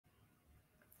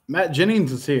Matt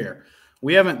Jennings is here.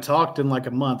 We haven't talked in like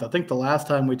a month. I think the last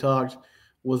time we talked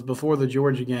was before the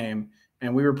Georgia game,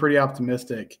 and we were pretty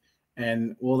optimistic.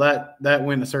 And well, that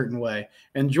went a certain way.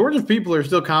 And Georgia people are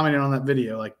still commenting on that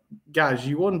video, like, guys,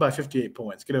 you won by 58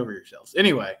 points. Get over yourselves.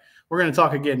 Anyway, we're going to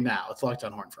talk again now. It's Locked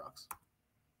On Horned Frogs.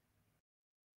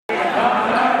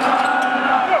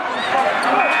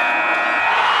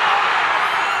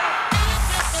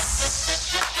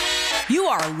 You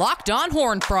are Locked On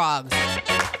Horned Frogs,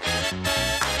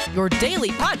 your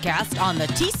daily podcast on the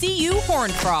TCU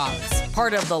Horned Frogs,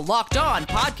 part of the Locked On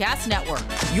Podcast Network,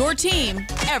 your team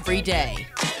every day.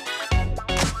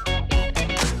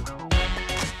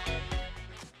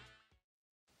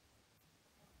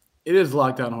 It is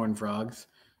Locked On Horned Frogs.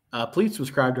 Please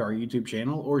subscribe to our YouTube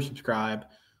channel or subscribe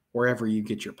wherever you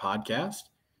get your podcast.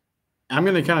 I'm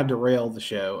going to kind of derail the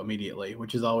show immediately,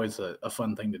 which is always a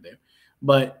fun thing to do.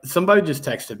 But somebody just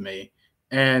texted me,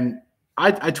 and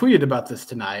I tweeted about this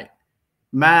tonight.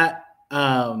 Matt,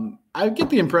 I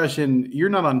get the impression you're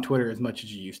not on Twitter as much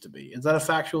as you used to be. Is that a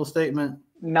factual statement?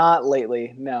 Not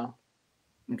lately, no.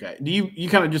 Okay. Do you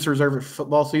kind of just reserve it for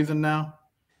football season now?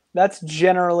 That's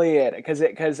generally it,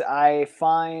 because I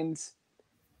find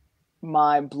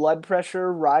my blood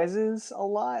pressure rises a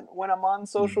lot when I'm on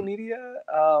social media.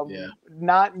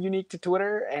 Not unique to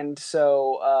Twitter, and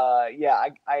so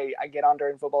I get on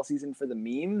during football season for the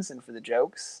memes and for the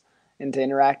jokes, and to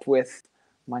interact with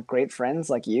my great friends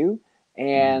like you.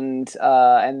 And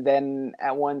then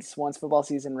at once football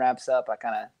season wraps up, I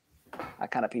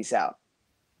kind of peace out.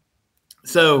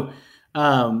 So,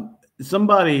 there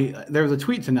was a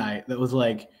tweet tonight that was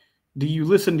like, "Do you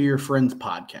listen to your friend's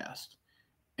podcast?"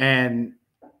 And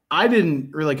I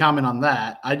didn't really comment on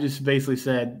that. I just basically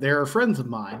said, there are friends of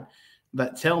mine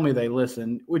that tell me they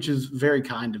listen, which is very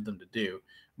kind of them to do.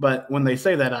 But when they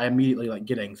say that, I immediately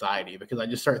get anxiety because I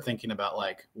just start thinking about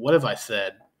what have I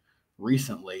said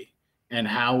recently and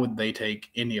how would they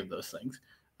take any of those things?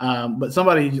 But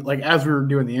somebody, as we were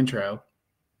doing the intro,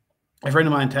 a friend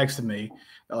of mine texted me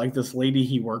that this lady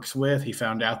he works with, he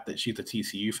found out that she's a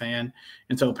TCU fan.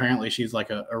 And so apparently she's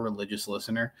a religious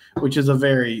listener, which is a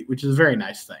very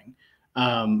nice thing.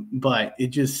 But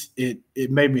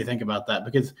it made me think about that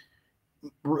because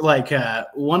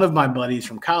one of my buddies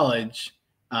from college,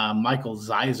 Michael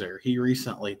Zeiser, he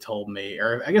recently told me,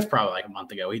 or I guess probably a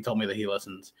month ago, he told me that he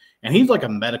listens, and he's a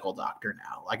medical doctor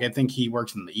now. I think he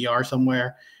works in the ER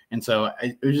somewhere. And so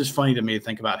it was just funny to me to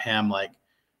think about him,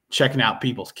 checking out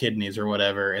people's kidneys or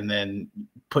whatever, and then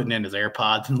putting in his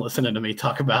AirPods and listening to me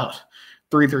talk about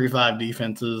 3-3-5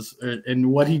 defenses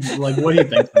and what he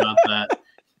thinks about that.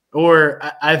 Or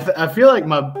I feel like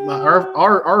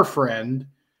our friend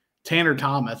Tanner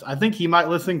Thomas, I think he might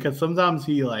listen because sometimes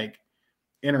he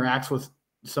interacts with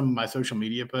some of my social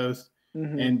media posts.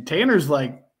 Mm-hmm. And Tanner's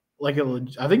I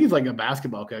think he's a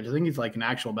basketball coach. I think he's an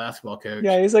actual basketball coach.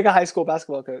 Yeah, he's a high school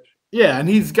basketball coach. Yeah, and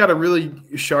he's got a really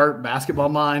sharp basketball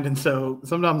mind. And so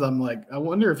sometimes I'm I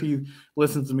wonder if he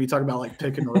listens to me talk about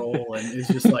pick and roll, and it's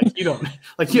just you have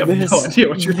no idea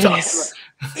what you're talking about.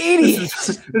 Idiot.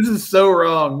 This is so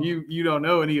wrong. You don't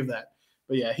know any of that.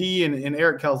 But yeah, he and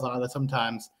Eric Calzada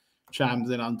sometimes chimes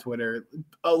in on Twitter.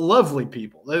 Lovely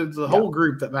people. There's a whole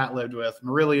group that Matt lived with.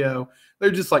 Murillo.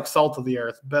 They're just salt of the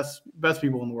earth. Best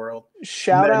people in the world.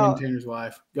 Shout out Tanner's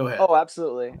wife. Go ahead. Oh,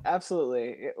 absolutely.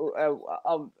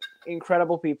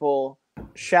 Incredible people.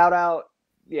 Shout out,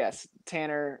 yes,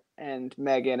 Tanner and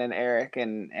Megan and Eric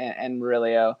and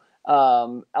Murillo.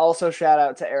 Also shout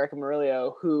out to Eric and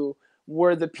Murillo, who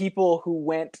were the people who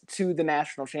went to the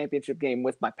national championship game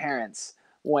with my parents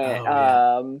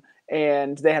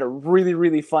and they had a really,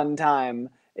 really fun time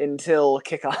until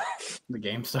kickoff. The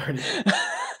game started.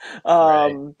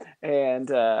 Right. And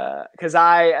because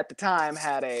I at the time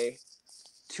had a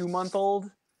 2-month-old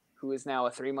who is now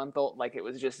a 3-month-old, it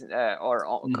was just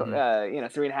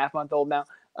 3.5-month-old now,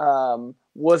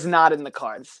 was not in the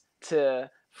cards to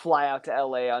fly out to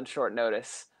LA on short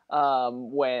notice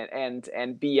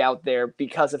and be out there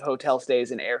because of hotel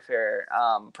stays and airfare,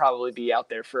 probably be out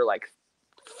there for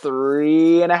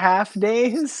 3.5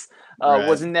 days, right.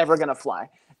 Was never gonna fly.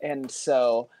 And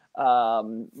so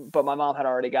but my mom had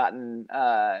already gotten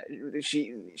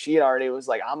she had already was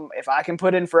if I can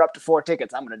put in for up to 4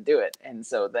 tickets, I'm gonna do it. And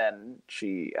so then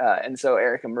so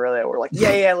Eric and Murillo were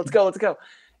yeah, let's go.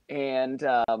 And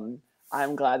I'm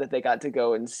glad that they got to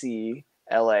go and see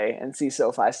LA and see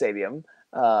SoFi Stadium.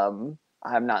 I'm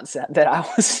not sad that I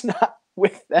was not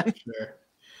with them. Sure.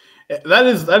 That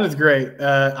is great.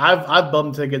 I've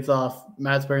bummed tickets off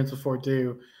Matt's parents before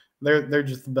too. They're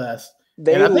just the best.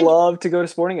 They love to go to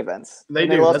sporting events. They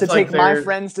love to take my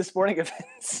friends to sporting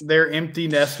events. Their empty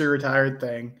nester retired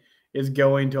thing. is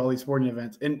going to all these sporting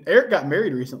events. And Eric got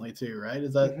married recently too, right?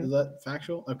 Is that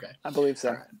factual? Okay. I believe so.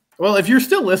 All right. Well, if you're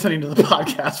still listening to the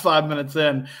podcast 5 minutes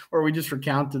in, where we just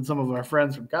recounted some of our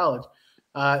friends from college,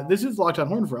 this is Locked on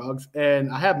Horned Frogs,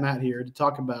 and I have Matt here to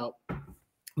talk about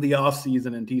the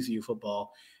offseason in TCU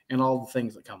football and all the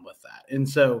things that come with that. And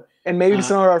so, and maybe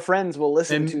some of our friends will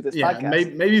listen to this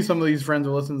podcast. Maybe some of these friends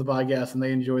will listen to the podcast and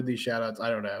they enjoyed these shout outs. I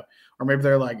don't know. Or maybe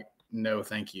they're like, no,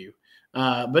 thank you.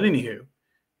 But anywho,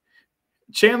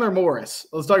 Chandler Morris.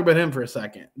 Let's talk about him for a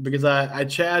second, because I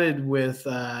chatted with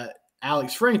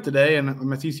Alex Frank today in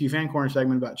my TCU Fan Corner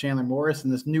segment about Chandler Morris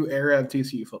and this new era of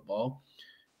TCU football.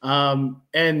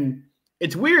 And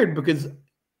it's weird because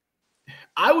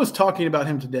I was talking about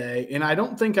him today, and I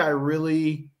don't think I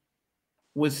really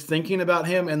was thinking about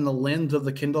him in the lens of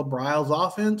the Kendall Briles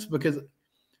offense, because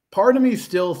part of me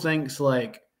still thinks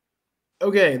like,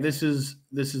 okay, this is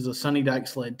a Sonny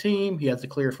Dykes-led team. He has a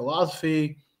clear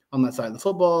philosophy on that side of the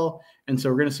football, and so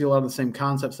we're going to see a lot of the same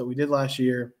concepts that we did last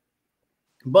year.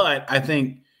 But I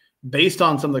think based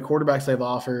on some of the quarterbacks they've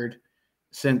offered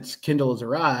since Kendall has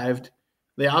arrived,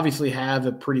 they obviously have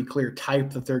a pretty clear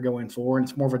type that they're going for, and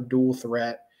it's more of a dual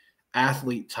threat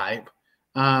athlete type.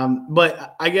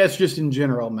 But I guess just in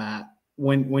general, Matt,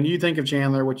 when you think of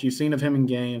Chandler, what you've seen of him in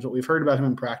games, what we've heard about him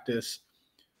in practice,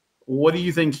 what do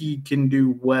you think he can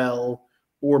do well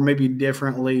or maybe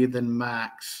differently than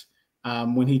Max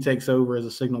when he takes over as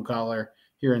a signal caller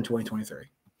here in 2023?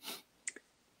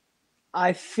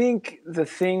 I think the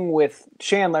thing with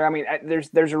Chandler, I mean,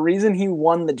 there's a reason he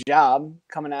won the job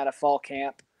coming out of fall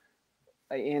camp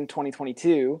in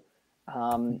 2022.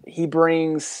 He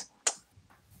brings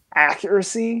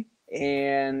accuracy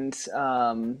and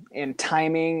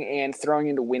timing and throwing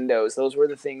into windows. Those were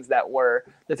the things that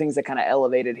kind of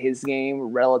elevated his game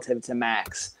relative to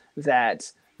Max, that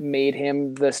made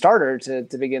him the starter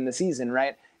to begin the season,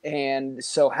 right? And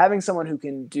so having someone who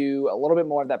can do a little bit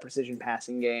more of that precision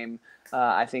passing game,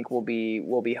 I think will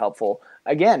be helpful.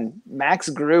 Again, Max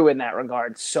grew in that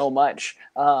regard so much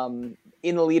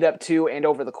in the lead up to and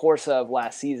over the course of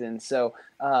last season. So,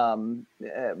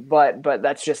 but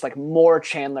that's just like more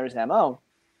Chandler's MO.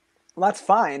 Well, that's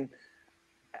fine.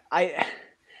 It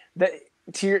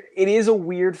is a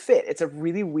weird fit. It's a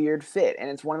really weird fit, and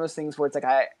it's one of those things where it's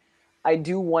like I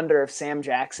do wonder if Sam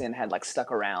Jackson had like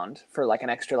stuck around for like an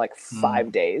extra like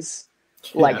 5 days.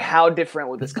 Yeah. Like how different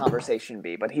would this conversation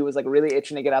be? But he was like really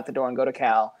itching to get out the door and go to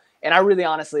Cal. And I really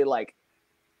honestly like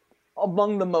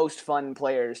among the most fun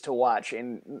players to watch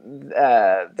in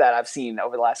that I've seen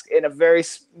over the last, in a very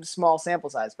small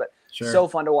sample size, but sure, so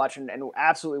fun to watch and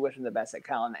absolutely wish him the best at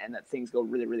Cal and that things go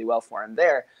really, really well for him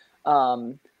there.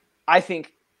 I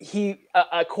think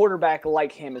a quarterback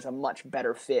like him is a much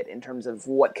better fit in terms of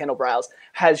what Kendall Briles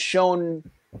has shown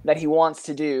that he wants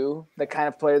to do, the kind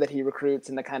of player that he recruits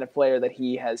and the kind of player that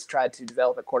he has tried to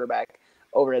develop at quarterback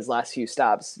over his last few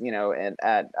stops, you know,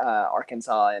 at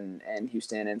Arkansas and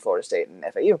Houston and Florida State and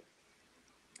FAU.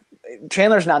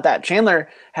 Chandler's not that. Chandler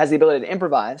has the ability to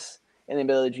improvise and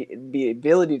the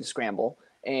ability to scramble,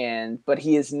 but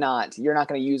he is not. You're not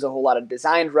going to use a whole lot of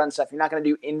designed run stuff. You're not going to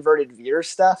do inverted veer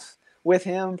stuff with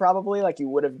him, probably like you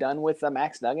would have done with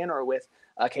Max Duggan or with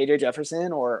KJ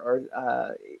Jefferson, or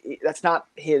that's not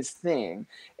his thing.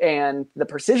 And the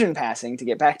precision passing, to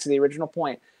get back to the original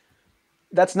point,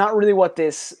 that's not really what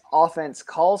this offense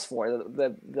calls for.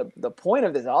 The point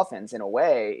of this offense, in a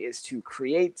way, is to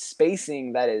create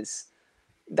spacing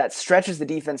that stretches the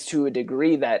defense to a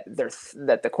degree that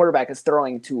the quarterback is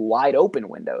throwing to wide open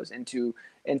windows and to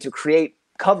create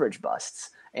coverage busts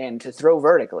and to throw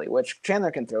vertically, which Chandler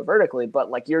can throw vertically, but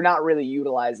like you're not really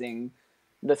utilizing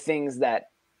the things that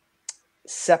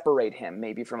separate him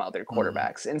maybe from other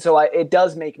quarterbacks. And so it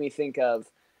does make me think of,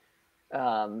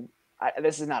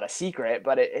 this is not a secret,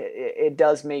 but it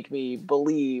does make me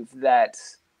believe that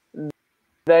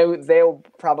they'll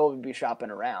probably be shopping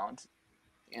around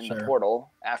in the portal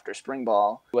after spring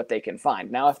ball, what they can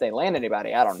find. Now, if they land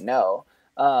anybody, I don't know.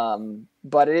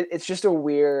 But it's just a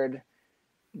weird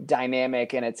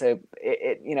dynamic, and you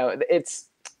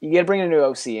get to bring in a new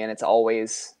OC, and it's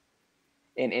always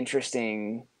an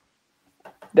interesting.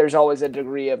 There's always a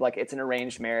degree of like it's an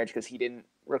arranged marriage because he didn't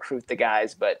recruit the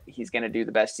guys, but he's going to do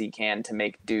the best he can to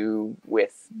make do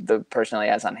with the personnel he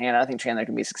has on hand. I think Chandler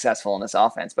can be successful in this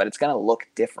offense, but it's going to look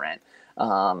different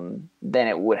than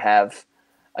it would have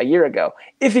a year ago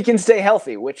if he can stay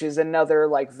healthy, which is another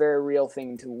like very real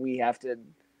thing we have to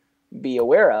be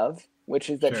aware of, which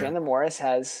is that Chandler Morris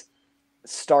has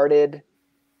started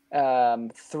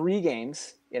 3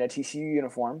 games in a TCU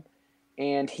uniform,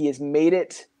 and he has made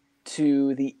it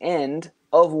to the end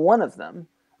of one of them.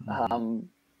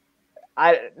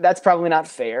 That's probably not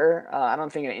fair. I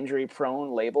don't think an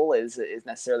injury-prone label is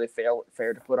necessarily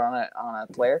fair to put on a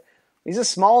player. He's a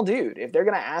small dude. If they're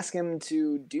going to ask him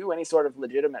to do any sort of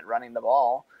legitimate running the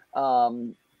ball,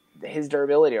 his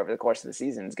durability over the course of the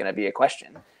season is going to be a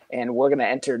question. And we're going to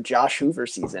enter Josh Hoover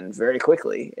season very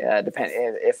quickly,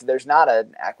 if there's not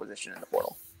an acquisition in the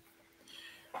portal.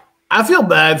 I feel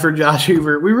bad for Josh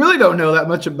Hoover. We really don't know that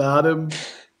much about him.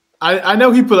 I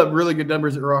know he put up really good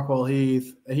numbers at Rockwall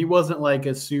Heath. He wasn't like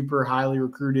a super highly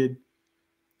recruited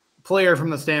player from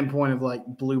the standpoint of like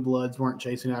blue bloods weren't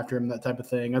chasing after him, that type of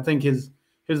thing. I think his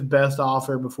best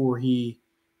offer before he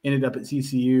ended up at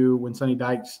TCU when Sonny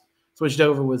Dykes switched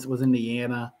over was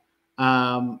Indiana.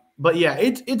 But yeah,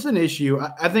 it's an issue.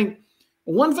 I think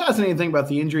one fascinating thing about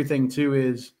the injury thing too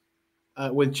is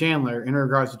with Chandler, in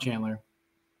regards to Chandler,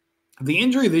 the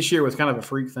injury this year was kind of a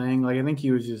freak thing. Like I think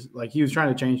he was just like he was trying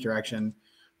to change direction,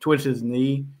 twitch his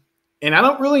knee, and I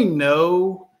don't really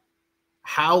know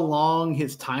how long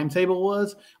his timetable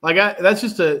was. Like that's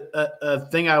just a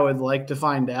thing I would like to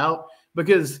find out,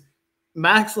 because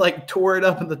Max like tore it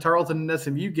up in the Tarleton and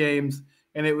SMU games,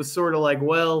 and it was sort of like,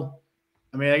 well,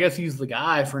 I mean, I guess he's the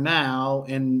guy for now,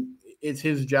 and it's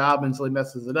his job until he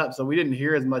messes it up. So we didn't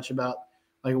hear as much about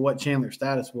like what Chandler's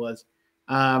status was.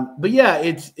 But yeah,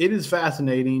 it is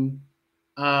fascinating.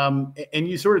 And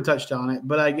you sort of touched on it,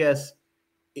 but I guess,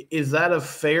 is that a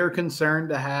fair concern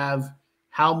to have?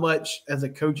 How much as a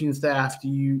coaching staff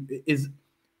is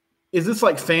this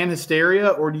like fan hysteria,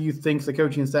 or do you think the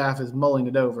coaching staff is mulling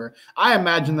it over? I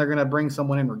imagine they're going to bring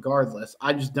someone in regardless.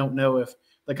 I just don't know if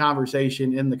the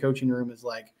conversation in the coaching room is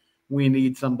like, we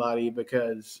need somebody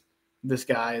because this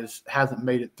guy hasn't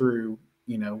made it through,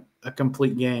 a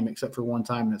complete game except for one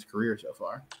time in his career so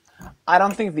far. I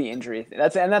don't think the injury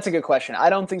that's a good question. I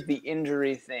don't think the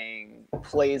injury thing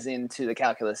plays into the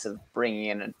calculus of bringing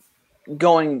in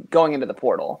going into the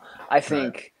portal. I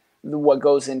think what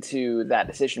goes into that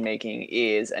decision making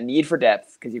is a need for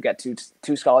depth, because you've got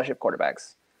two scholarship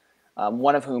quarterbacks,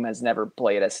 one of whom has never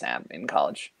played a snap in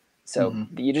college. So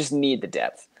you just need the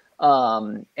depth.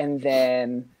 And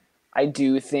then I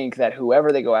do think that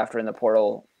whoever they go after in the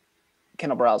portal,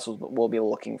 Kendall Browse will be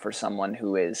looking for someone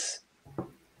who is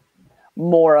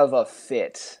more of a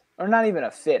fit, or not even a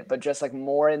fit, but just like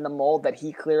more in the mold that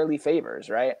he clearly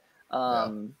favors, right?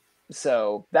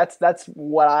 So that's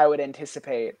what I would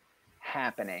anticipate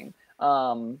happening.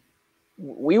 You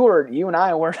and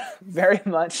I were very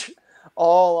much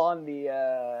all on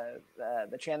the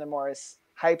Chandler Morris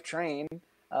hype train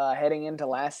heading into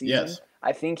last season. Yes.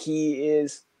 I think he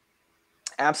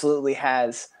absolutely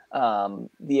has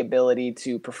the ability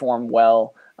to perform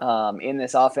well in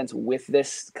this offense with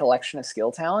this collection of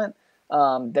skill talent.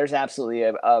 There's absolutely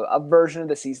a version of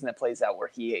the season that plays out where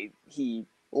he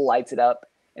lights it up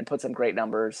and puts up great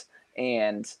numbers,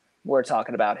 and we're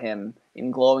talking about him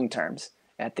in glowing terms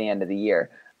at the end of the year.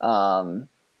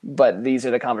 But these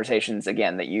are the conversations,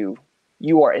 again, that you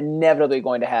are inevitably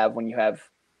going to have when you have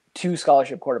two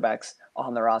scholarship quarterbacks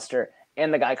on the roster,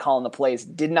 and the guy calling the plays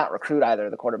did not recruit either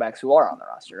of the quarterbacks who are on the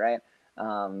roster, right?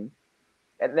 And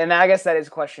then I guess that is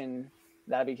a question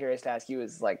that I'd be curious to ask you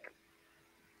is, like,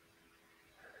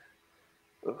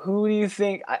 who do you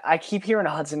think? I keep hearing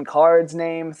Hudson Card's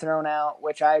name thrown out,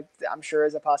 which I'm sure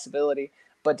is a possibility.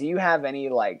 But do you have any,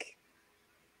 like,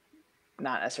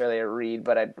 not necessarily a read,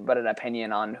 but an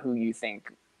opinion on who you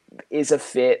think is a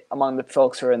fit among the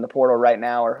folks who are in the portal right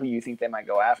now, or who you think they might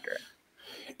go after?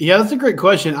 Yeah, that's a great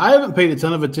question. I haven't paid a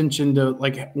ton of attention to,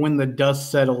 like, when the dust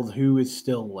settled, who is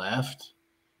still left.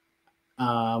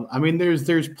 I mean,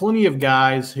 there's plenty of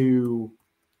guys who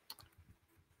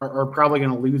are probably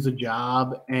going to lose a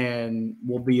job and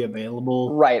will be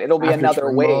available. Right. It'll be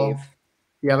another wave.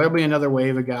 Yeah, there'll be another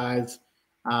wave of guys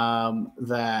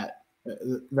that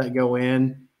go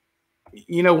in.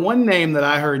 One name that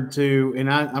I heard too,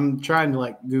 and I'm trying to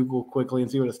like Google quickly and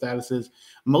see what his status is.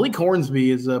 Malik Hornsby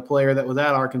is a player that was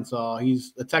at Arkansas.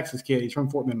 He's a Texas kid. He's from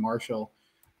Fort Bend Marshall.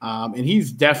 And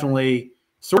he's definitely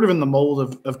sort of in the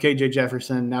mold of KJ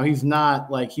Jefferson. Now he's not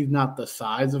the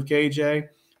size of KJ,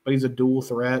 but he's a dual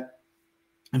threat,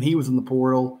 and he was in the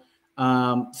portal.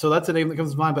 So that's a name that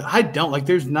comes to mind, but I don't like,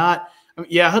 there's not,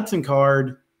 Hudson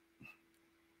Card,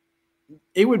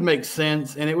 it would make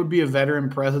sense, and it would be a veteran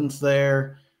presence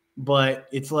there, but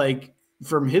it's like,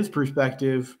 from his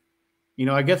perspective,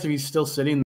 I guess if he's still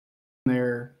sitting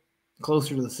there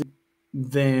closer to the season,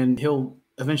 then he'll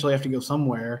eventually have to go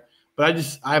somewhere.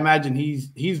 But I imagine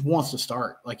he wants to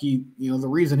start. Like the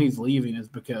reason he's leaving is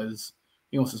because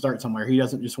he wants to start somewhere. He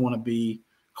doesn't just want to be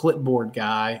clipboard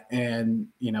guy and,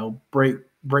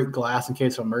 break glass in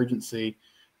case of emergency.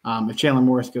 if Chandler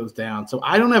Morris goes down. So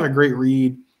I don't have a great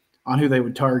read on who they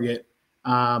would target,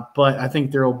 but I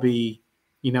think there will be,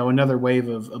 another wave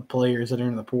of players that are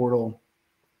in the portal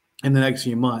in the next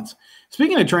few months.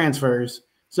 Speaking of transfers,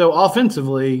 so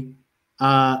offensively,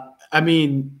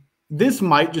 this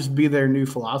might just be their new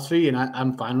philosophy, and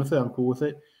I'm fine with it. I'm cool with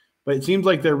it. But it seems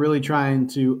like they're really trying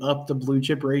to up the blue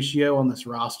chip ratio on this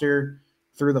roster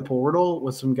through the portal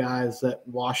with some guys that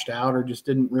washed out or just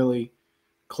didn't really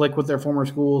click with their former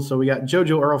schools. So we got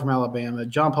JoJo Earl from Alabama,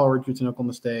 John Paul Richardson,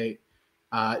 Oklahoma State,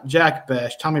 Jack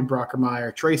Besh, Tommy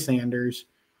Brockermeyer, Trey Sanders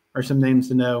are some names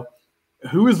to know.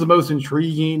 Who is the most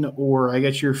intriguing, or I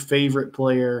guess your favorite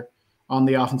player on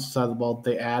the offensive side of the ball that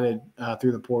they added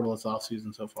through the portal this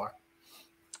offseason so far?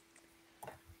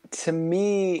 To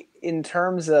me, in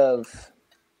terms of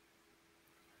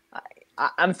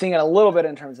I'm thinking a little bit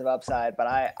in terms of upside, but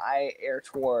I err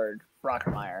toward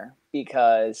Brockermeyer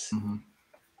because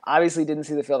obviously didn't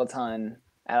see the field a ton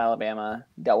at Alabama,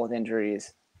 dealt with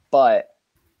injuries, but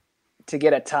to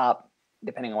get a top,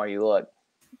 depending on where you look,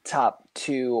 top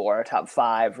 2 or a top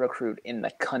 5 recruit in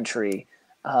the country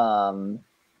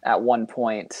at one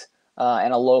point,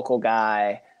 and a local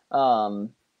guy,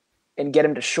 and get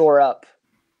him to shore up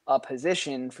a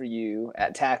position for you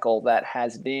at tackle that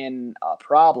has been a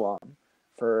problem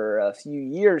for a few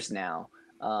years now,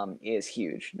 is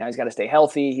huge. Now he's got to stay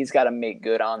healthy. He's got to make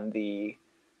good on the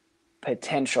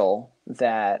potential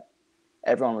that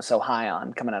everyone was so high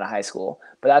on coming out of high school.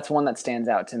 But that's one that stands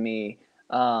out to me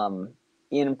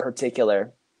in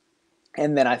particular.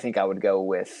 And then I think I would go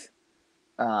with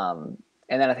JoJo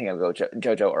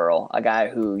Earl, a guy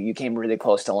who you came really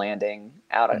close to landing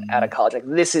out of college. Like,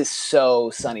 this is so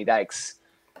Sonny Dykes'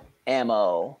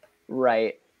 MO,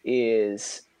 right?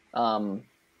 Is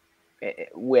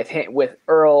with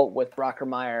Earl, with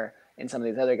Brockermeyer, and some of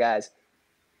these other guys,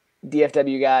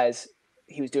 DFW guys.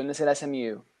 He was doing this at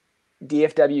SMU.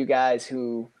 DFW guys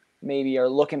who maybe are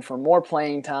looking for more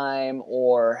playing time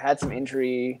or had some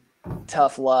injury,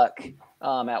 tough luck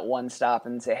at one stop,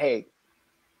 and say, hey,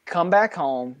 come back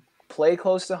home, play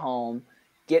close to home,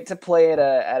 get to play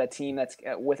at a team that's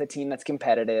with a team that's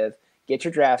competitive, get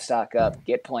your draft stock up,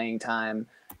 get playing time,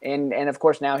 and of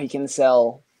course now he can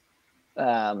sell.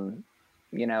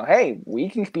 Hey, we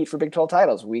can compete for Big 12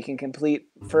 titles. We can compete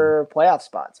for playoff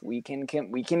spots. We can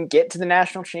get to the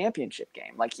national championship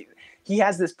game. Like, he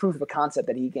has this proof of a concept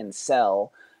that he can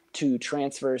sell to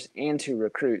transfers and to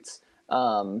recruits,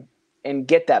 and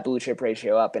get that blue chip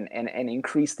ratio up and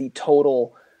increase the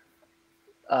total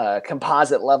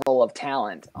composite level of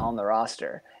talent on the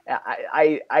roster.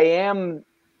 I am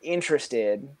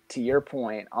interested, to your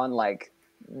point, on like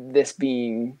this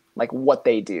being like what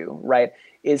they do, right?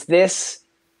 Is this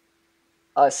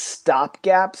a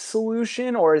stopgap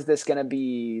solution, or is this going to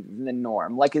be the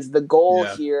norm? Like, is the goal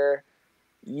here,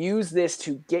 use this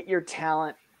to get your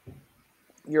talent,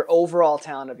 your overall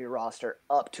talent of your roster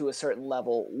up to a certain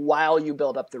level while you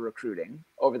build up the recruiting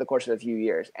over the course of a few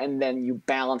years, and then you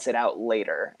balance it out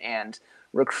later, and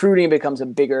recruiting becomes a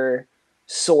bigger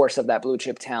source of that blue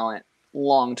chip talent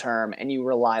long term, and you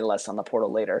rely less on the portal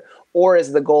later? Or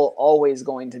is the goal always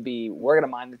going to be, we're going to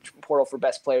mine the portal for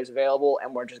best players available,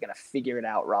 and we're just going to figure it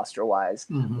out roster wise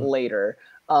later?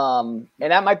 And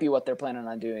that might be what they're planning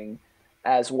on doing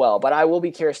as well. But I will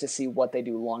be curious to see what they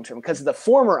do long term, because the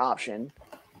former option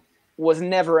was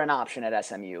never an option at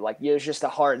SMU. Like, there's just a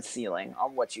hard ceiling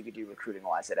on what you could do recruiting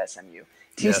wise at SMU.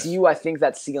 TCU, I think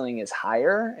that ceiling is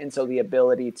higher, and so the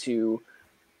ability to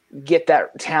get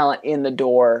that talent in the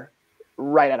door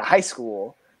right out of high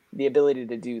school, the ability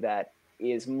to do that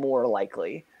is more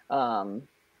likely at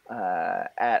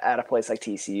a place like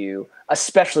TCU,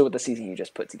 especially with the season you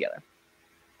just put together.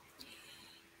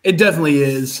 It definitely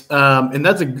is, and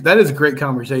that is a great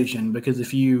conversation, because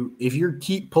if you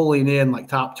keep pulling in like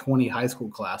top 20 high school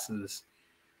classes,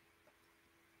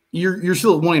 you're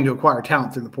still wanting to acquire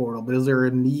talent through the portal. But is there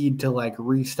a need to like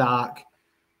restock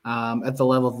at the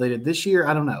level they did this year?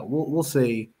 I don't know. We'll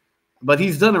see. But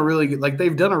they've done a really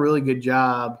good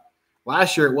job.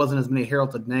 Last year it wasn't as many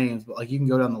heralded names, but like you can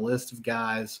go down the list of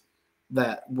guys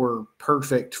that were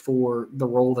perfect for the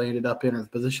role they ended up in or the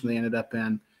position they ended up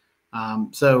in.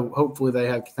 So hopefully they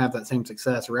can have that same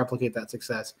success or replicate that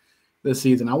success this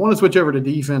season. I want to switch over to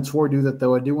defense. Before we do that,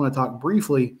 though, I do want to talk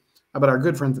briefly about our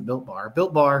good friends at Built Bar.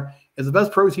 Built Bar is the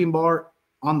best protein bar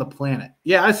on the planet.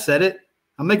 Yeah, I said it.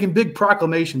 I'm making big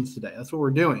proclamations today. That's what we're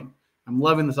doing. I'm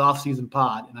loving this off-season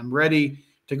pod, and I'm ready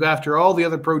to go after all the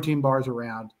other protein bars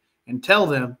around and tell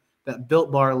them that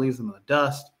Built Bar leaves them in the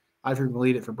dust. I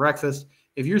frequently eat it for breakfast.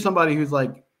 If you're somebody who's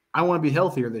like, I want to be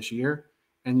healthier this year,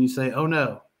 and you say, oh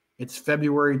no, it's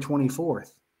February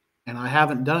 24th, and I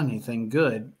haven't done anything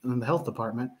good in the health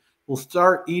department, will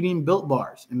start eating Built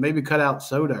Bars and maybe cut out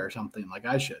soda or something like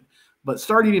I should. But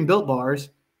start eating Built Bars,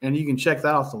 and you can check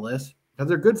that off the list because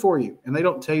they're good for you, and they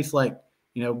don't taste like,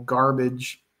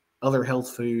 garbage, other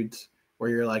health foods where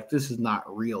you're like, this is not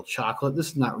real chocolate. This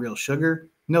is not real sugar.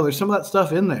 No, there's some of that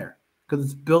stuff in there because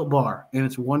it's Built Bar, and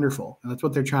it's wonderful, and that's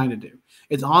what they're trying to do.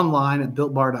 It's online at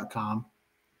BuiltBar.com.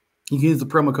 You can use the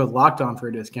promo code LOCKEDON for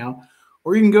a discount,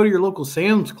 or you can go to your local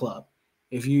Sam's Club.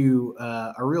 If you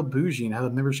are real bougie and have a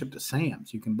membership to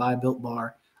Sam's, you can buy Built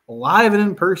Bar live and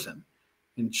in person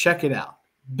and check it out.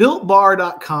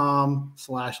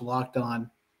 BuiltBar.com/LockedOn.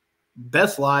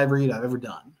 Best live read I've ever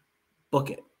done. Book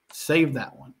it. Save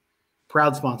that one.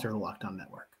 Proud sponsor of the Locked On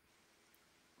Network.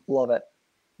 Love it.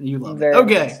 You love it.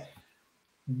 Okay. Nice.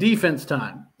 Defense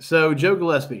time. So Joe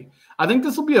Gillespie, I think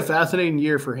this will be a fascinating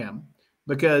year for him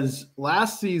because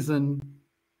last season,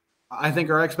 I think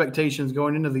our expectations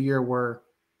going into the year were,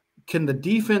 can the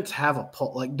defense have a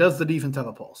pulse? Like, does the defense have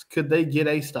a pulse? Could they get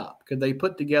a stop? Could they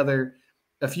put together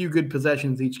a few good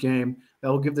possessions each game that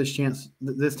will give this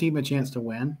team a chance to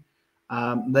win?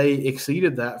 They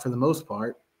exceeded that for the most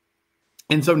part.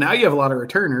 And so now you have a lot of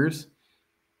returners.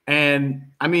 And,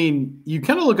 I mean, you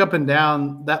kind of look up and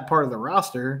down that part of the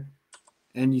roster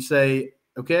and you say,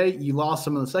 okay, you lost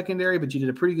some of the secondary, but you did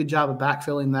a pretty good job of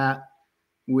backfilling that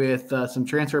with some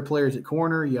transfer players at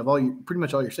corner. You have pretty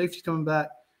much all your safeties coming back.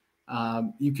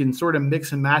 You can sort of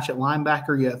mix and match at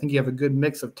linebacker. I think you have a good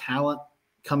mix of talent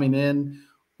coming in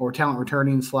or talent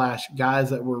returning / guys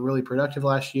that were really productive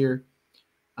last year.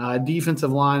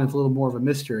 Defensive line is a little more of a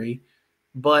mystery.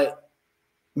 But,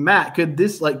 Matt, could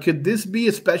this be,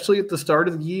 especially at the start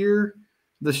of the year,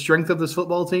 the strength of this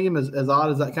football team, as odd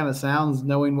as that kind of sounds,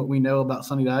 knowing what we know about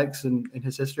Sonny Dykes and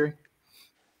his history?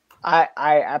 I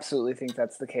absolutely think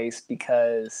that's the case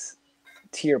because,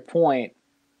 to your point,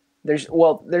 there's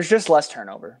just less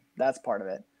turnover. That's part of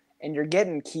it. And you're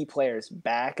getting key players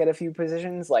back at a few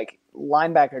positions. Like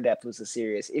linebacker depth was a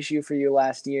serious issue for you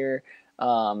last year,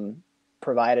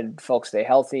 provided folks stay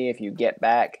healthy. If you get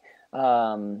back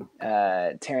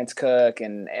Terrence Cook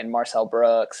and Marcel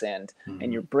Brooks and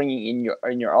you're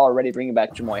you're already bringing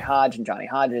back Jamoy Hodge and Johnny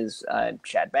Hodges,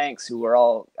 Chad Banks, who are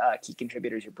all key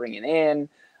contributors. You're bringing in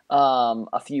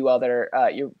a few other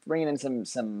you're bringing in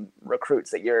some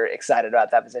recruits that you're excited about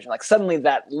that position. Like suddenly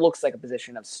that looks like a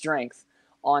position of strength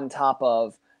on top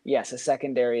of, yes, a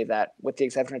secondary that, with the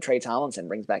exception of Trey Tomlinson,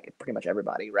 brings back pretty much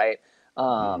everybody, right?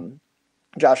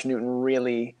 Josh Newton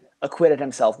really acquitted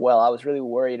himself well. I was really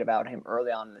worried about him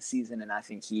early on in the season, and I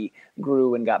think he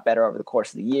grew and got better over the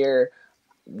course of the year.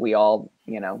 We all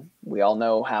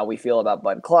know how we feel about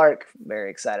Bud Clark. Very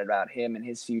excited about him and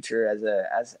his future as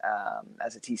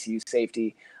a TCU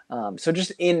safety. So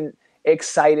just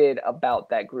excited about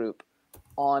that group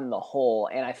on the whole.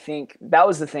 And I think that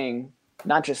was the thing,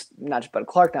 not just Bud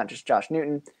Clark, not just Josh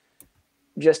Newton,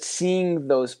 just seeing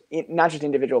those, not just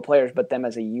individual players, but them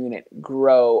as a unit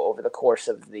grow over the course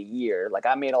of the year. Like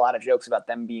I made a lot of jokes about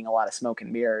them being a lot of smoke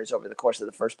and mirrors over the course of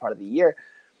the first part of the year.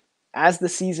 As the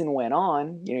season went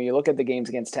on, you look at the games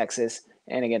against Texas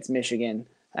and against Michigan.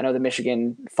 I know the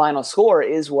Michigan final score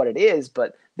is what it is,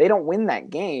 but they don't win that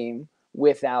game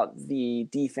without the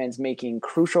defense making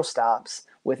crucial stops,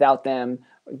 without them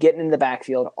getting in the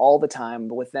backfield all the time,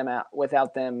 but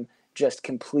without them just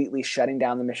completely shutting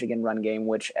down the Michigan run game,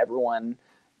 which everyone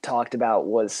talked about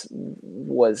was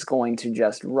going to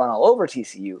just run all over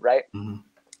TCU, right? Mm-hmm.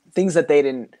 Things that they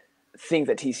didn't think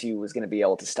that TCU was going to be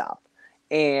able to stop.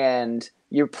 And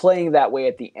you're playing that way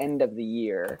at the end of the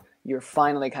year. You're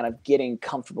finally kind of getting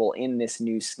comfortable in this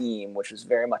new scheme, which was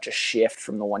very much a shift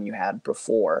from the one you had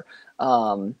before.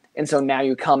 And so now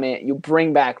you come in, you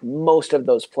bring back most of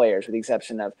those players, with the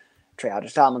exception of Trey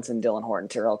Hodges-Tomlinson, Dylan Horton,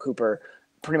 Terrell Cooper.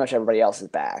 Pretty much everybody else is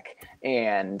back,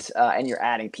 and you're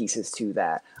adding pieces to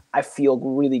that. I feel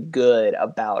really good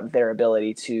about their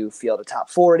ability to field a top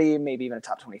 40, maybe even a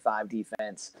top 25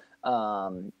 defense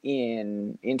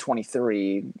in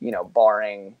 23,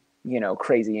 barring,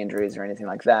 crazy injuries or anything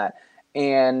like that.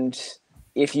 And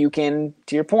if you can,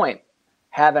 to your point,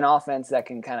 have an offense that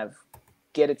can kind of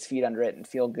get its feet under it and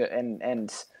feel good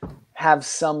and have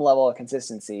some level of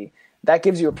consistency, that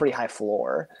gives you a pretty high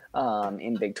floor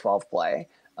in Big 12 play.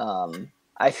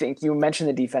 I think you mentioned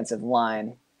the defensive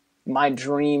line. My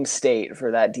dream state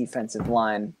for that defensive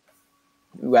line,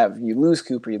 you lose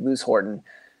Cooper, you lose Horton.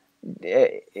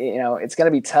 It's going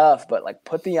to be tough, but like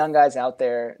put the young guys out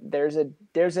there. There's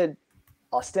a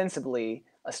ostensibly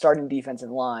a starting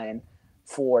defensive line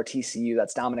for TCU.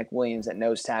 That's Dominic Williams at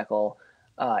nose tackle,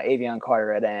 Avion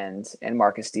Carter at end, and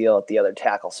Marcus Steele at the other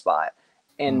tackle spot.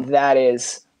 And that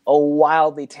is a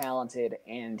wildly talented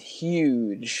and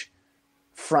huge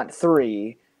front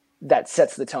three that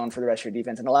sets the tone for the rest of your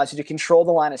defense and allows you to control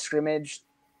the line of scrimmage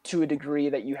to a degree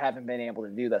that you haven't been able to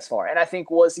do thus far. And I think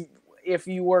if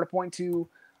you were to point to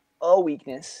a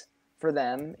weakness for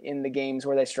them in the games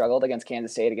where they struggled against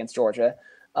Kansas State, against Georgia,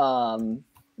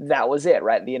 that was it,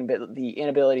 right? The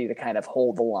inability to kind of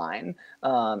hold the line.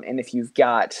 And if you've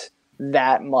got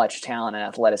that much talent and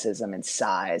athleticism and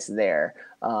size there,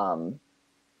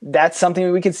 that's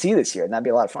something we could see this year, and that'd be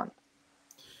a lot of fun.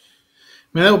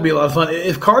 Man, that would be a lot of fun.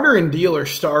 If Carter and Deal are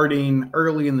starting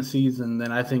early in the season,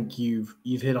 then I think you've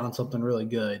hit on something really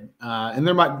good. And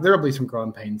there'll be some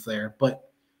growing pains there, but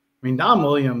I mean, Don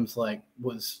Williams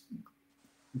was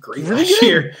great last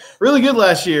year, really good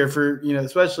last year for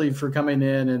especially for coming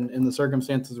in and the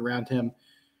circumstances around him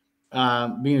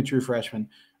being a true freshman.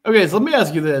 Okay, so let me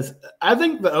ask you this: I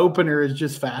think the opener is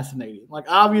just fascinating.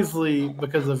 Obviously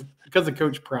because of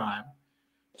Coach Prime.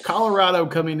 Colorado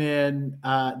coming in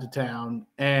to town,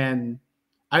 and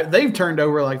they've turned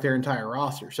over their entire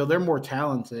roster, so they're more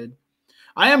talented.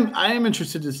 I am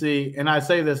interested to see, and I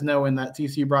say this knowing that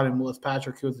TCU brought in Willis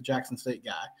Patrick, who was the Jackson State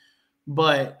guy,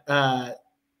 but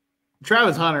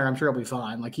Travis Hunter, I'm sure he'll be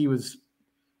fine. He was,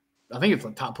 I think it's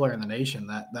the top player in the nation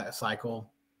that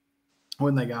cycle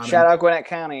when they got him. Shout out Gwinnett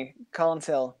County, Collins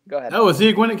Hill. Go ahead. Oh, is he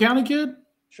a Gwinnett County kid?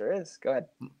 Sure is. Go ahead.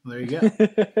 There you go.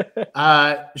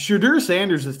 Shadur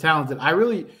Sanders is talented. I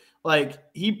really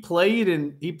he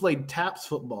played TAPS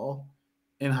football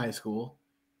in high school.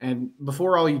 And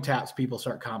before all you TAPS people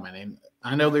start commenting,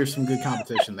 I know there's some good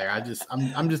competition there. I'm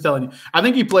just telling you. I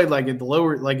think he played at the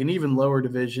lower, an even lower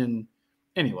division.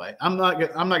 Anyway, I'm not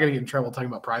gonna get in trouble talking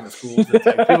about private schools. People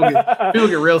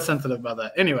get real sensitive about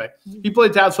that. Anyway, he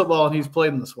played TAPS football and he's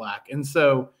played in the SWAC, and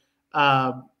so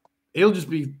he'll just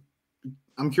be.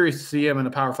 I'm curious to see him in a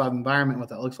Power 5 environment, what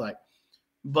that looks like.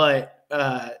 But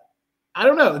I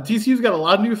don't know. TCU's got a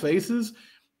lot of new faces.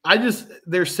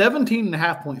 They're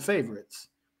 17.5-point favorites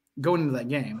going into that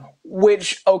game.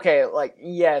 Which, okay,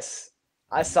 yes,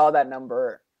 I saw that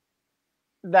number.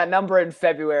 That number in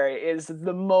February is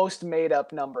the most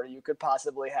made-up number you could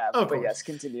possibly have. But yes,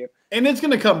 continue. And it's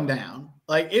going to come down.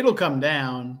 It'll come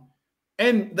down.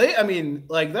 And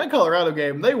that Colorado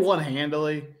game, they won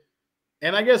handily.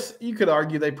 And I guess you could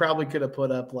argue they probably could have put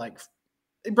up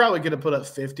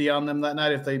 50 on them that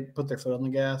night if they put their foot on the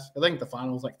gas. I think the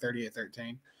final was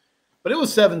 38-13. But it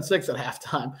was 7-6 at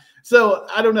halftime. So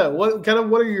I don't know. What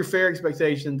are your fair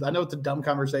expectations? I know it's a dumb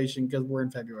conversation because we're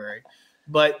in February.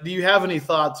 But do you have any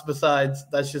thoughts besides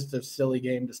that's just a silly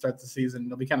game to start the season?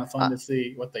 It'll be kind of fun to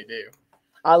see what they do.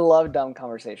 I love dumb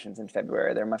conversations in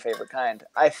February. They're my favorite kind.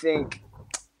 I think,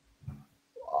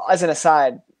 as an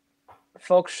aside,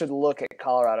 folks should look at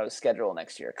Colorado's schedule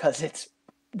next year because it's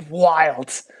wild.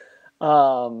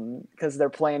 Because they're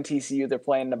playing TCU, they're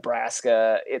playing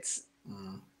Nebraska. They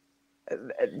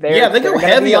go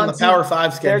heavy on the Power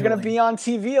 5 schedule. They're going to be on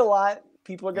TV a lot.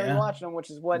 People are going to be watching them,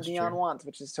 which is what Deion wants,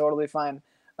 which is totally fine.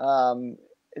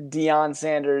 Deion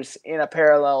Sanders in a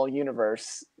parallel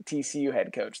universe, TCU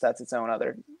head coach. That's its own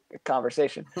other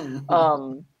conversation.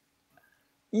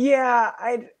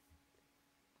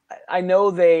 I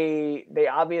know they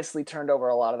obviously turned over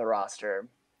a lot of the roster.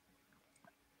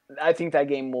 I think that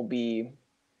game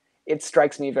it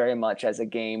strikes me very much as a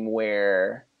game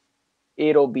where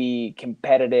it'll be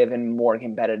competitive and more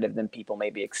competitive than people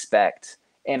maybe expect.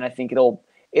 And I think it'll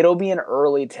be an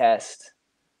early test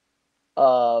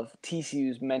of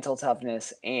TCU's mental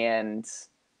toughness and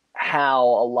how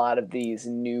a lot of these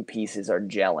new pieces are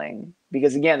gelling.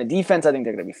 Because again, the defense, I think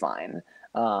they're going to be fine.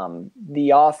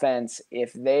 The offense,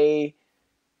 if they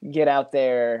get out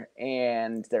there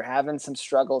and they're having some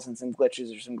struggles and some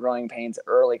glitches or some growing pains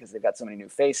early because they've got so many new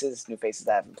faces that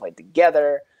haven't played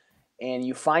together, and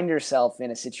you find yourself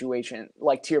in a situation,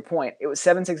 to your point, it was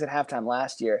 7-6 at halftime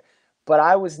last year, but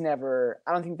I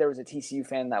don't think there was a TCU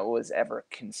fan that was ever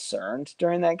concerned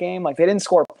during that game. They didn't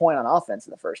score a point on offense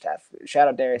in the first half. Shout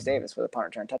out Darius Davis with a punt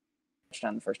return touchdown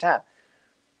in the first half.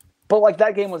 But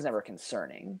that game was never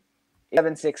concerning.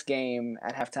 7-6 game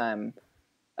at halftime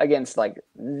against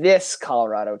this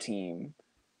Colorado team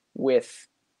with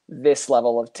this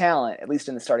level of talent, at least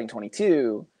in the starting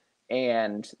 22,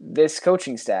 and this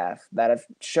coaching staff that have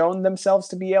shown themselves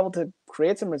to be able to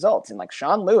create some results. And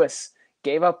Sean Lewis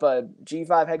gave up a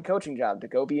G5 head coaching job to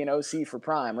go be an OC for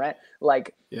Prime, right?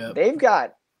 They've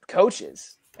got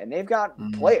coaches and they've got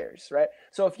players, right?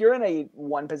 So if you're in a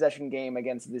one possession game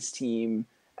against this team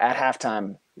at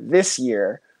halftime this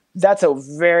year, that's a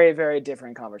very, very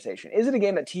different conversation. Is it a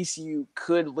game that TCU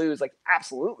could lose?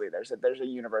 Absolutely. There's a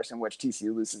universe in which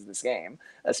TCU loses this game,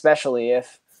 especially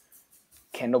if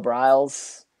Kendall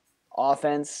Briles'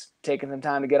 offense taking some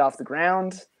time to get off the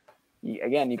ground.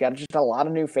 You got just a lot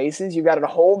of new faces. You got a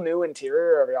whole new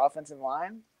interior of your offensive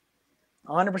line.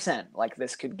 100%. Like,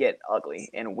 this could get ugly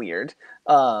and weird.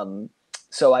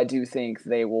 So I do think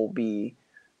there will be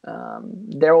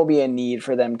a need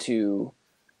for them to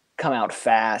come out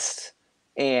fast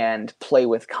and play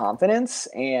with confidence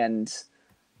and,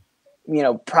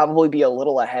 probably be a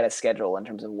little ahead of schedule in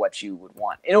terms of what you would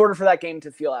want in order for that game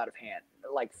to feel out of hand,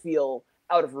 like feel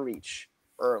out of reach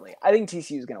early. I think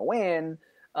TCU is going to win,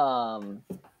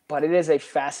 but it is a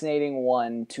fascinating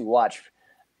one to watch.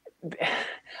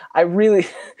 I need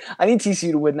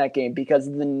TCU to win that game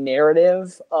because the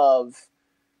narrative of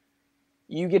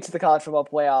you get to the college football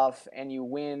playoff and you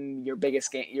win your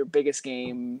biggest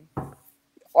game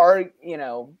are,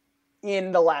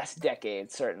 in the last decade,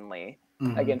 certainly,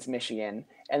 against Michigan.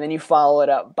 And then you follow it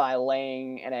up by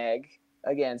laying an egg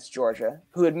against Georgia,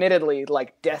 who admittedly,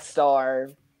 like, Death Star,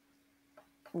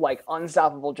 like,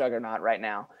 unstoppable juggernaut right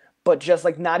now, but just,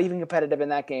 like, not even competitive in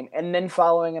that game. And then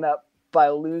following it up by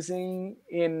losing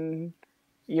in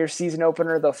your season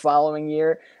opener the following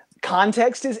year.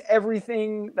 Context is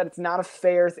everything, that it's not a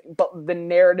fair thing, but the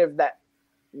narrative that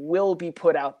will be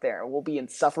put out there will be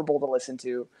insufferable to listen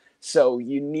to. So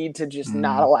you need to just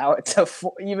not allow it to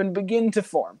even begin to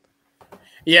form.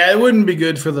 Yeah, it wouldn't be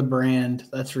good for the brand,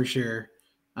 that's for sure,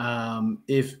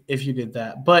 if you did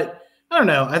that. But I don't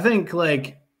know. I think,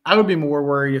 like, I would be more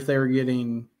worried if they were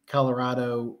getting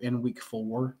Colorado in week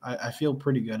 4. I feel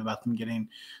pretty good about them getting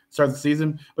start the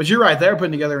season. But you're right, they're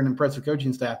putting together an impressive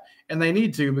coaching staff, and they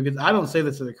need to, because I don't say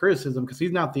this as a criticism, because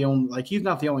he's not the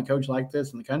only coach like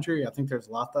this in the country. I think there's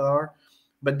a lot that are.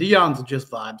 But Deion's a just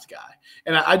vibes guy.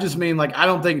 And I just mean, like, I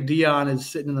don't think Deion is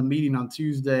sitting in the meeting on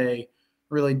Tuesday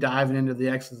really diving into the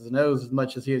X's and O's as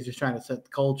much as he is just trying to set the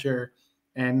culture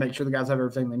and make sure the guys have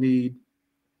everything they need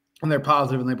and they're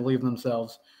positive and they believe in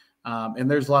themselves. And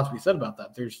there's a lot to be said about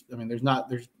that. There's not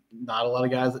a lot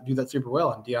of guys that do that super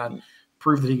well, and Deion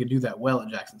proved that he could do that well at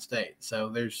Jackson State. So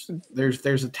there's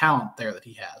a talent there that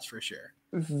he has for sure.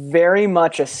 Very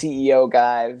much a CEO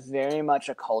guy, very much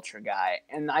a culture guy.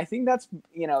 And I think that's,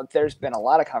 there's been a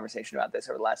lot of conversation about this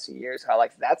over the last few years, how,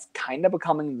 like, that's kind of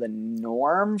becoming the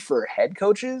norm for head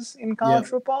coaches in college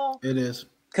football. It is.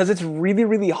 Because it's really,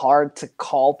 really hard to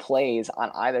call plays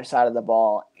on either side of the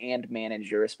ball and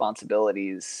manage your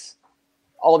responsibilities,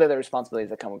 all the other responsibilities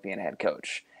that come with being a head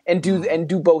coach, and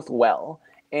do both well.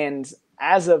 And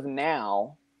as of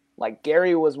now, like,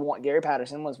 Gary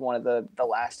Patterson was one of the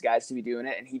last guys to be doing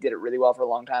it, and he did it really well for a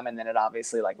long time, and then it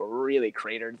obviously, like, really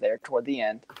cratered there toward the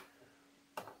end.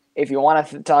 If you want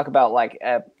to talk about like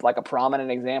a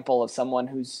prominent example of someone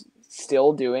who's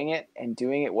still doing it and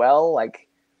doing it well, like,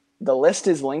 the list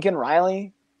is Lincoln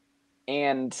Riley,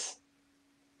 and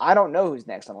I don't know who's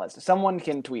next on the list. Someone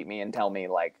can tweet me and tell me,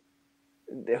 like,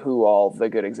 who all the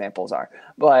good examples are.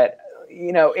 But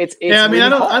it's yeah. I mean,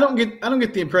 really I don't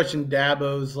get the impression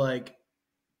Dabo's like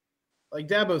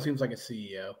Dabo seems like a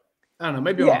CEO. I don't know.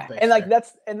 Maybe I'm off base and, like, there.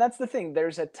 that's the thing.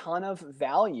 There's a ton of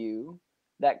value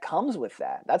that comes with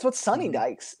that. That's what Sonny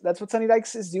Dykes. That's what Sonny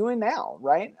Dykes is doing now,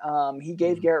 right? He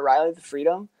gave Garrett Riley the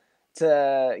freedom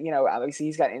to, obviously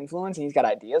he's got influence and he's got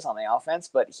ideas on the offense,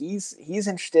 but he's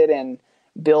interested in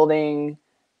building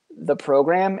the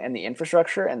program and the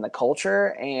infrastructure and the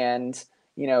culture and,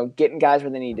 getting guys where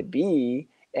they need to be,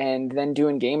 and then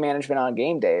doing game management on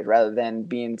game day rather than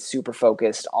being super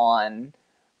focused on,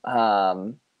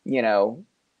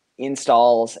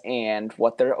 installs and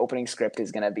what their opening script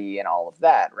is going to be and all of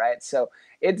that. Right. So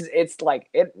it's like,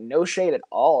 no shade at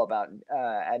all about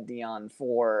at Deion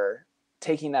for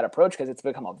taking that approach, because it's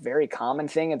become a very common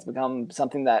thing. It's become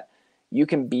something that you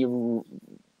can be,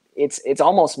 it's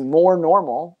almost more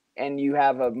normal, and you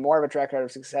have more of a track record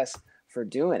of success for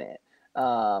doing it.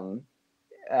 And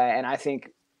I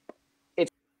think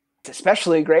it's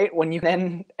especially great when you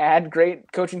then add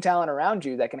great coaching talent around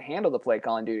you that can handle the play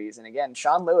calling duties. And again,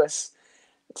 Sean Lewis,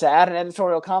 to add an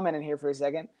editorial comment in here for a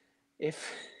second,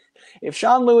 if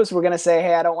Sean Lewis were going to say,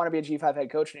 hey, I don't want to be a G5 head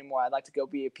coach anymore, I'd like to go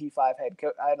be a P5 head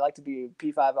coach, I'd like to be a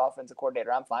P5 offensive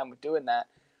coordinator, I'm fine with doing that.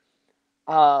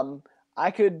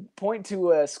 I could point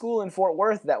to a school in Fort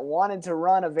Worth that wanted to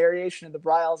run a variation of the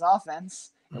Briles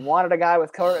offense and wanted a guy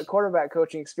with quarterback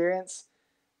coaching experience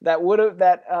that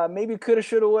maybe coulda,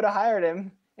 shoulda, woulda hired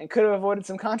him and could have avoided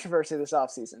some controversy this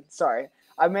offseason. Sorry.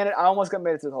 I almost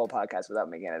made it through the whole podcast without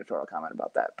making an editorial comment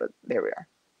about that, but there we are.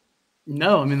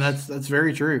 No, I mean, that's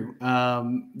very true.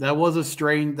 That was a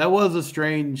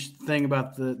strange thing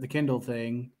about the Kendall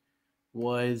thing,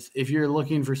 was if you're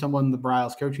looking for someone in the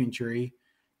Briles coaching tree,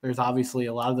 there's obviously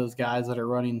a lot of those guys that are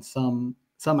running some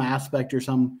some aspect or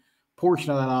some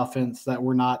portion of that offense that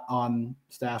were not on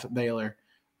staff at Baylor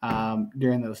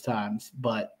during those times.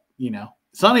 But,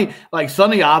 Sonny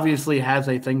obviously has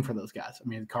a thing for those guys. I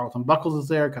mean, Carlton Buckles is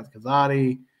there,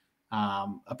 Kazadi.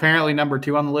 Apparently number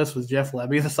 2 on the list was Jeff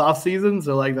Lebby this offseason.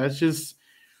 So,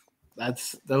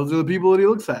 those are the people that he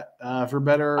looks at, for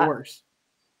better or worse.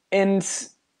 And,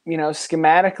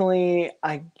 schematically,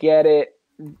 I get it.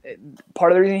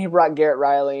 Part of the reason he brought Garrett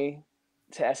Riley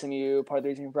to SMU, part of the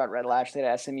reason he brought Red Lashley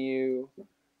to SMU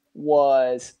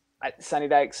was Sonny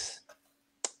Dykes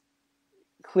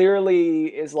clearly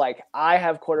is like, I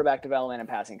have quarterback development and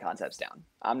passing concepts down.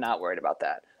 I'm not worried about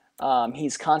that.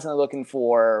 He's constantly looking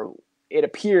for, it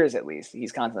appears at least,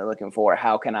 he's constantly looking for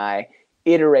how can I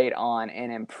iterate on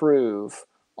and improve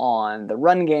on the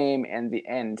run game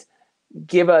and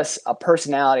give us a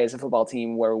personality as a football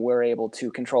team where we're able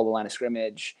to control the line of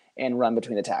scrimmage and run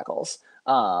between the tackles.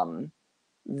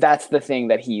 That's the thing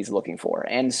that he's looking for.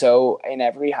 And so in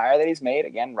every hire that he's made,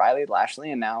 again, Riley,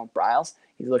 Lashley, and now Briles,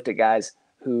 he's looked at guys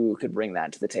who could bring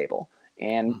that to the table.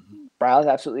 And Briles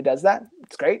absolutely does that.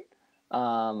 It's great.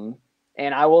 And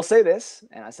I will say this,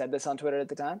 and I said this on Twitter at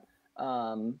the time,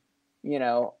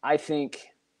 I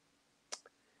think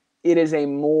it is a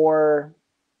more,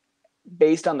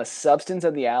 based on the substance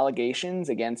of the allegations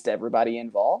against everybody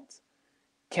involved,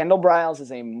 Kendall Briles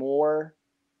is a more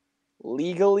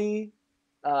legally,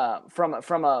 from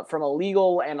a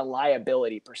legal and a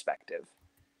liability perspective,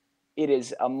 it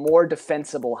is a more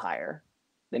defensible hire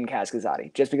than Kaz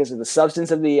Kazadi, just because of the substance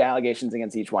of the allegations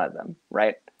against each one of them,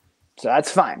 right? So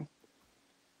that's fine.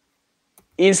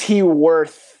 Is he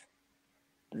worth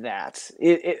that?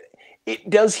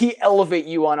 Does he elevate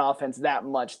you on offense that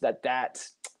much that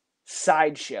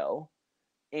sideshow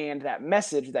and that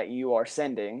message that you are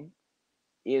sending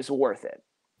is worth it?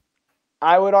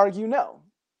 I would argue no.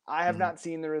 I have not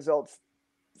seen the results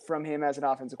from him as an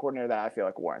offensive coordinator that I feel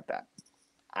like warrant that.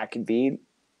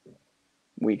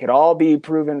 We could all be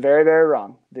proven very, very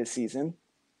wrong this season.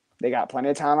 They got plenty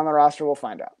of time on the roster. We'll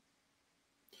find out.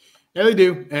 Yeah, they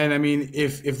do. And, I mean,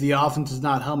 if the offense is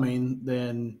not humming,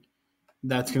 then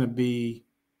that's going to be,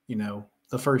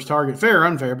 the first target. Fair or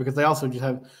unfair, because they also just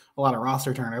have a lot of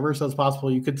roster turnover. So it's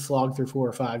possible you could slog through 4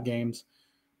 or 5 games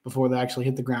before they actually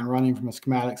hit the ground running from a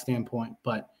schematic standpoint.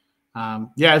 But,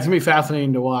 it's going to be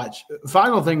fascinating to watch.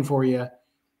 Final thing for you.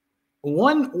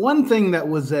 One thing that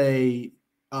was a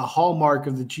hallmark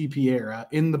of the GP era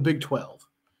in the Big 12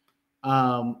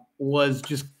 was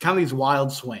just kind of these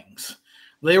wild swings.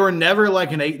 They were never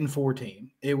like an 8-4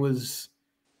 team. It was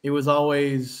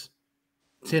always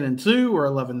 10-2 or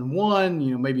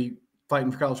 11-1, maybe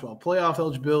fighting for college football playoff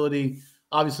eligibility.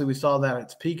 Obviously, we saw that at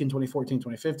its peak in 2014,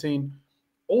 2015.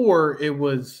 Or it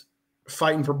was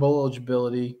fighting for bowl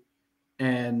eligibility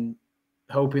and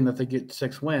hoping that they get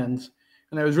 6 wins.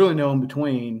 And there was really no in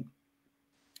between.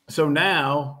 So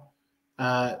now,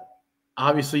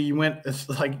 obviously, you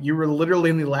were literally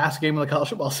in the last game of the college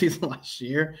football season last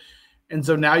year. And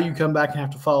so now you come back and have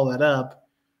to follow that up.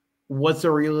 What's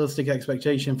a realistic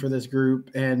expectation for this group?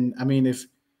 And I mean,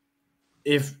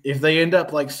 if they end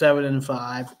up like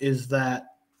 7-5, is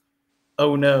that,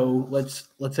 oh no, let's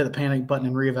hit a panic button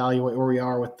and reevaluate where we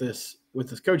are with this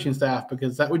coaching staff?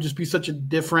 Because that would just be such a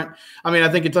different. I mean, I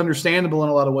think it's understandable in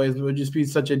a lot of ways, but it would just be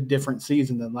such a different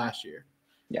season than last year.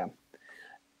 Yeah,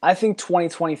 I think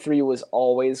 2023 was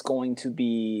always going to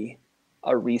be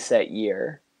a reset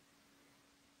year,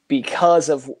 because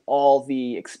of all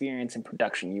the experience and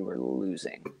production you were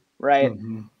losing, right?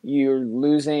 Mm-hmm. You're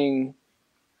losing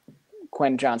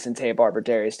Quentin Johnson, Tay Barber,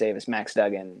 Darius Davis, Max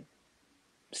Duggan,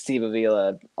 Steve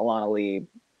Avila, Alana Lee,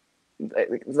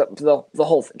 the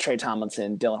whole Trey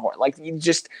Tomlinson, Dylan Horton.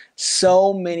 Just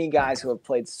so many guys who have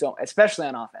played especially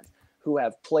on offense, who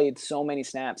have played so many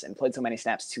snaps and played so many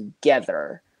snaps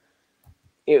together.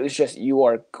 It was just, you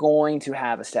are going to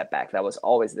have a step back. That was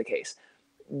always the case.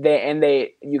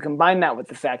 You combine that with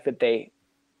the fact that they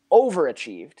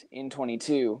overachieved in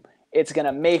 22, it's going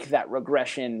to make that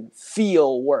regression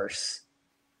feel worse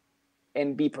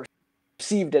and be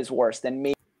perceived as worse than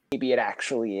maybe it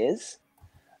actually is.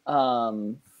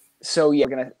 So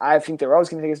yeah, I think they're always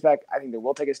going to take us back. I think they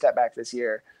will take a step back this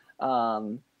year.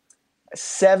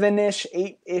 7-ish,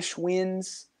 8-ish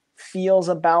wins feels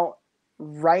about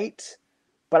right,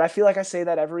 but I feel like I say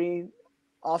that every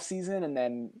off season, and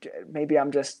then maybe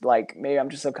I'm just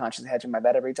subconsciously hedging my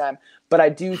bet every time. But I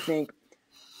do think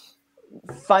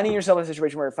finding yourself in a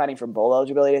situation where you're fighting for bowl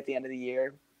eligibility at the end of the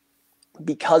year,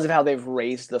 because of how they've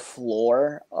raised the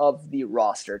floor of the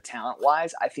roster talent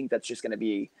wise, I think that's just going to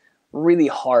be really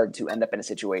hard to end up in a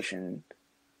situation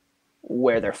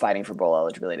where they're fighting for bowl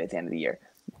eligibility at the end of the year.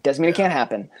 Doesn't mean it can't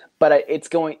happen, but it's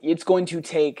going to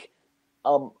take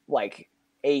like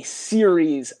a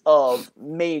series of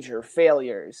major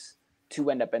failures to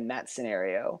end up in that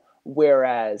scenario.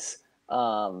 Whereas,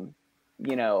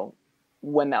 you know,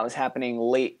 when that was happening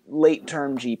late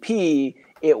term GP,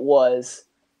 it was,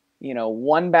 you know,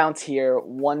 one bounce here,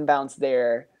 one bounce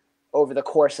there over the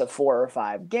course of 4 or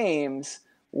 5 games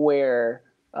where,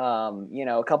 you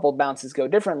know, a couple of bounces go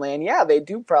differently. And yeah, they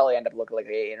do probably end up looking like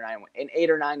an 8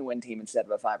 or 9 win team instead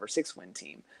of a 5 or 6 win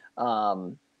team.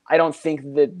 I don't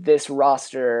think that this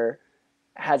roster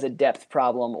has a depth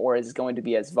problem or is going to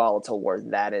be as volatile where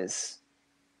that is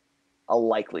a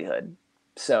likelihood.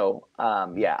 So,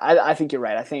 yeah, I think you're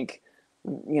right. I think,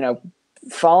 you know,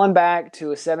 falling back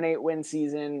to a 7-8 win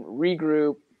season,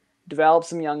 regroup, develop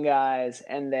some young guys,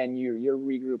 and then you're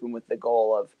regrouping with the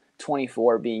goal of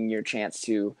 24 being your chance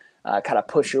to kind of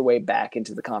push your way back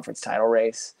into the conference title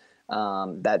race.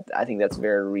 That I think that's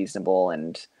very reasonable,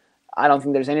 and I don't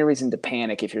think there's any reason to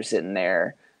panic if you're sitting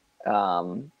there,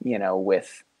 you know,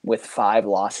 with 5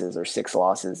 losses or 6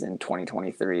 losses in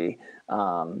 2023,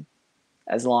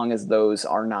 as long as those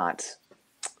are not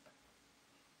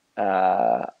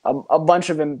a bunch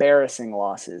of embarrassing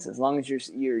losses. As long as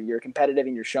you're competitive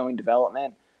and you're showing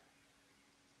development.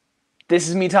 This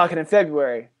is me talking in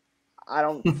February. I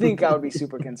don't think I would be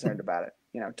super concerned about it.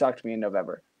 You know, talk to me in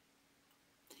November.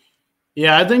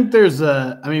 Yeah, I think there's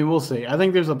we'll see. I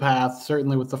think there's a path,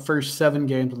 certainly with the first 7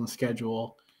 games on the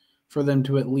schedule, for them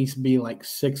to at least be like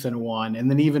 6-1. And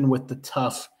then even with the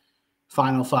tough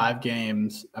final 5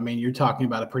 games, I mean, you're talking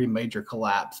about a pretty major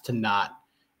collapse to not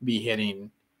be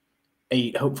hitting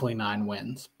 8, hopefully 9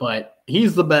 wins. But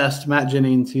he's the best, Matt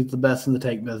Jennings. He's the best in the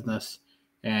take business,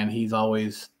 and he's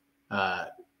always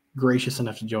gracious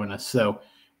enough to join us. So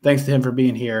thanks to him for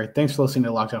being here. Thanks for listening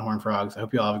to Locked On Horned Frogs. I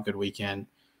hope you all have a good weekend.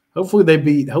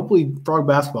 Hopefully Frog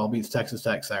basketball beats Texas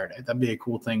Tech Saturday. That'd be a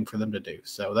cool thing for them to do.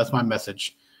 So that's my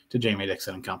message to Jamie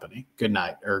Dixon and company. Good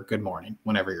night or good morning,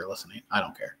 whenever you're listening. I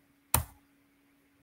don't care.